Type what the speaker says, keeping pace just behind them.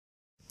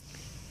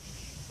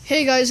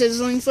Hey guys, it's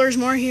Link Flores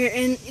More here,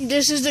 and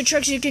this is the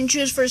trucks you can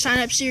choose for sign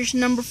up series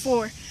number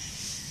 4.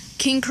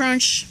 King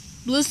Crunch,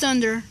 Blue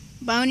Thunder,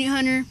 Bounty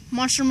Hunter,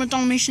 Monster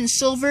Automation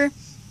Silver,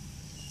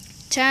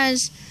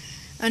 Taz,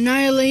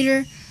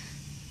 Annihilator,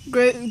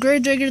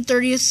 Grave Digger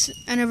 30th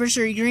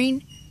Anniversary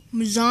Green,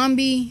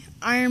 Zombie,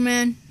 Iron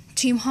Man,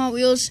 Team Hot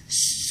Wheels,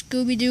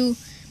 Scooby-Doo,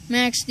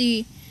 Max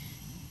D,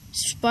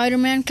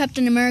 Spider-Man,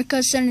 Captain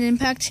America, Sudden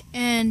Impact,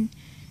 and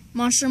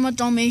Monster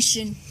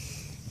Automation.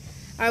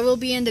 I will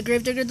be in the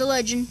Gravedigger the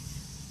Legend,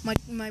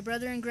 my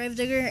brother in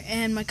Gravedigger,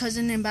 and my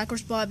cousin in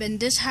Backwards Bob. And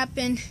this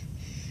happened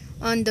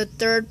on the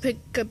third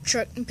pickup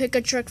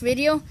truck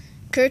video.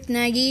 Kirk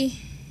Nagy,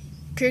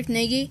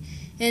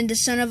 and the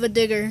Son of a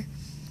Digger,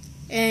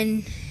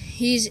 and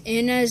he's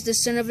in as the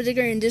Son of a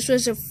Digger. And this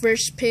was the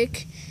first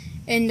pick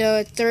in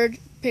the third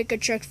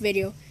pickup truck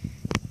video.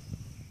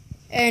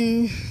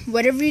 And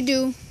whatever you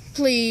do,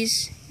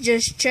 please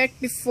just check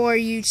before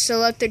you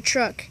select the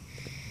truck,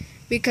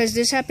 because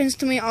this happens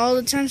to me all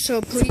the time.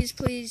 So please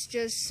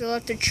just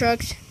select the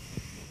truck.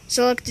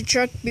 Check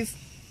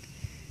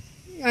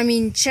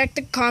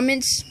the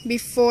comments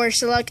before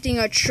selecting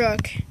a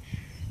truck.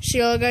 See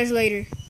y'all guys later.